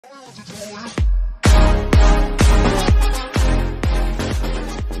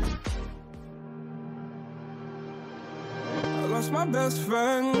Lost my best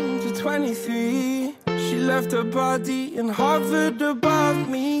friend to 23. She left her body and hovered above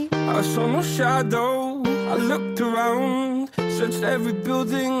me. I saw no shadow, I looked around, searched every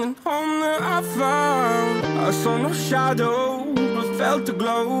building and home that I found. I saw no shadow, but felt a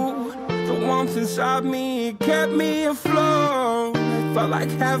glow. The warmth inside me, it kept me afloat. It felt like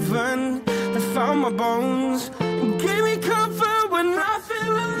heaven that found my bones and gave me comfort when I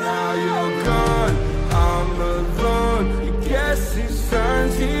feel alone. Now you're gone, I'm alone. Guess it's time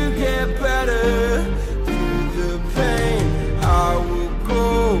to get better. Through the pain, I will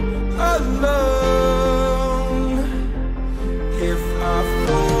go alone. If I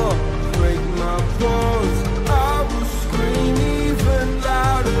fall, break my bones, I will scream even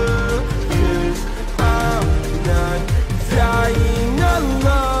louder. 'Cause I'm not dying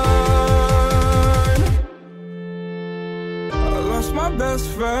alone. I lost my best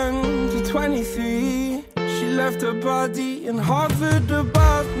friend to 23. She left her body and hovered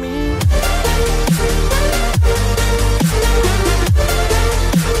above me.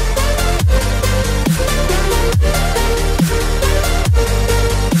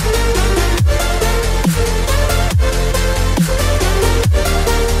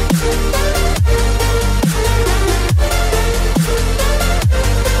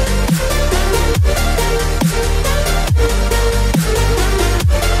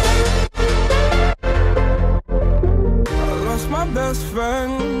 Best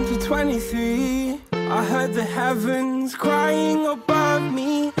friend to 23. I heard the heavens crying above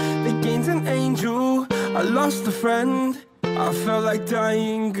me. They gained an angel, I lost a friend. I felt like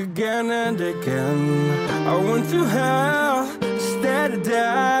dying again and again. I went through hell, stared at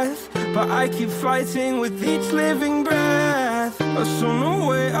death, but I keep fighting with each living breath. I saw no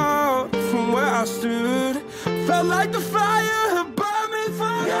way out from where I stood. Felt like the fire had burned me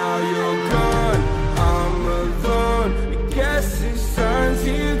through. Now you're gone, I'm alone. Guess it's time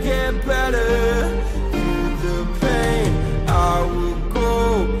to get better. Through the pain, I will go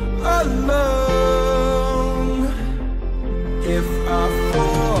alone. If I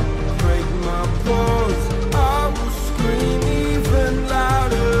fall, break my bones, I will scream even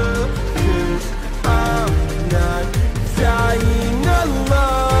louder. 'Cause I'm not dying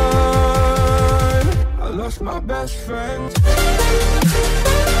alone. I lost my best friend.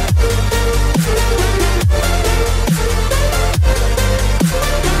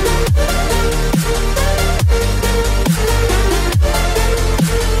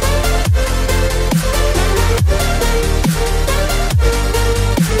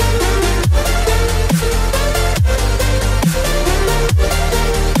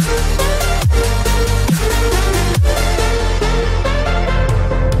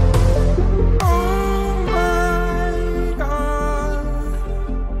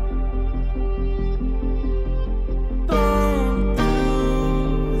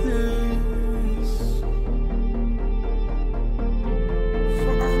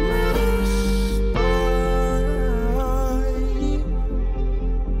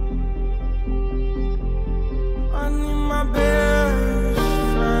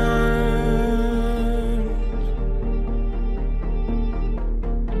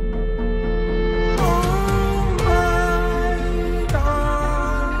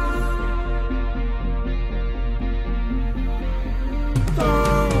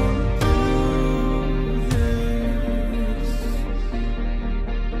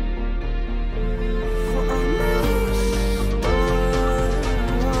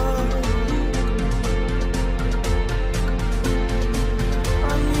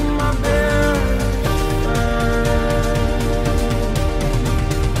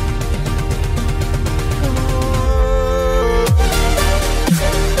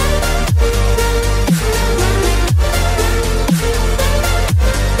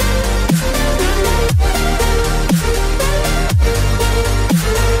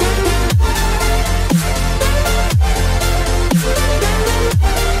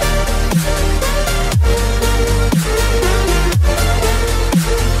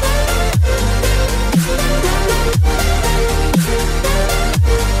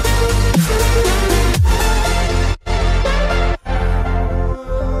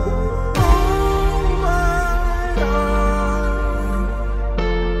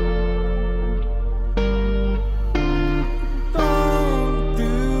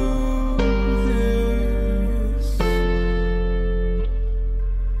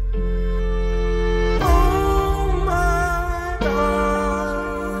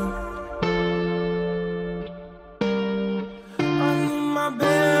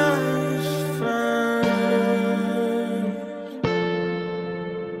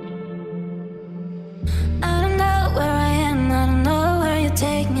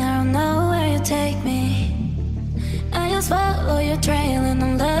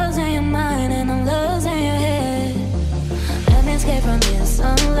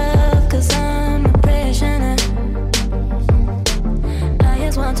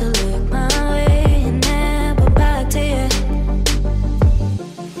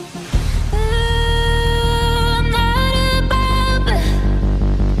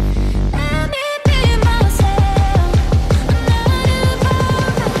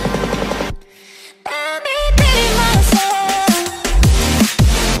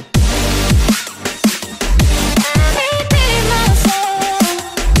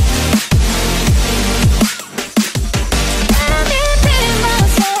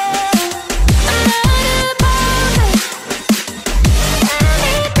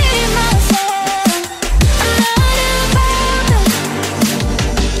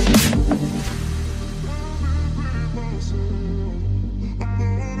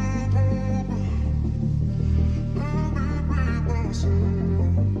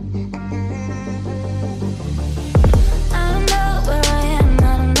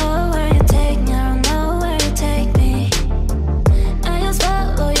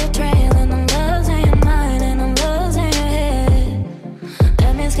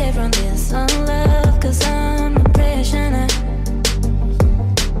 escape from this unlove, 'cause I'm a prisoner.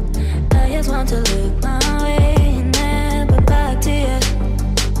 I just want to look my way and never back to you.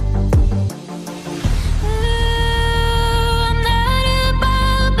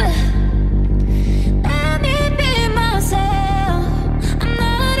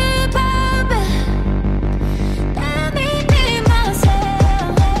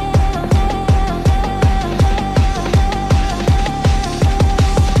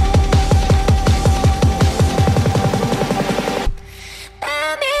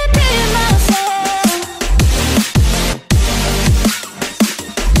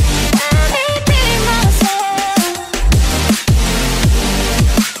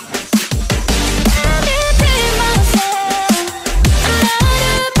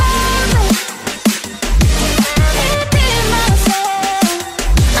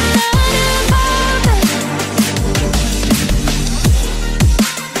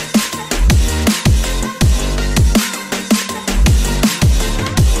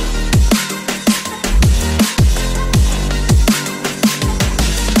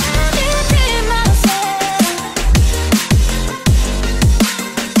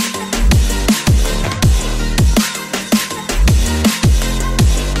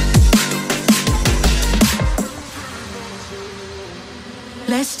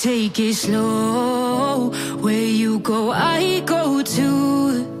 Take it slow. Where you go, I go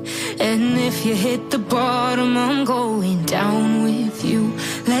too. And if you hit the bottom, I'm going down with you.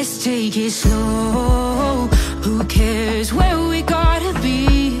 Let's take it slow. Who cares where we gotta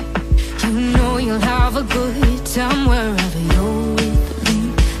be? You know you'll have a good time wherever you're with me.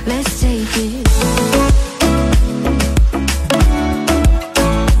 Let's take it slow.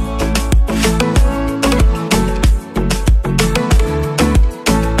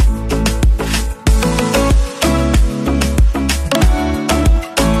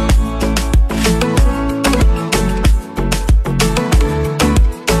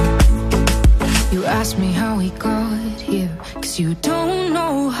 Ask me how we got here, 'cause you don't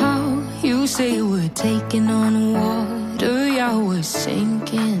know how. You say we're taking on water, yeah, we're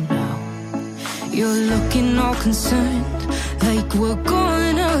sinking now. You're looking all concerned, like we're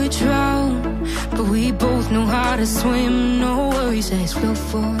gonna drown. But we both know how to swim, no worries as we'll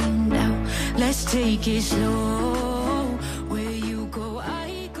fall now. Let's take it slow.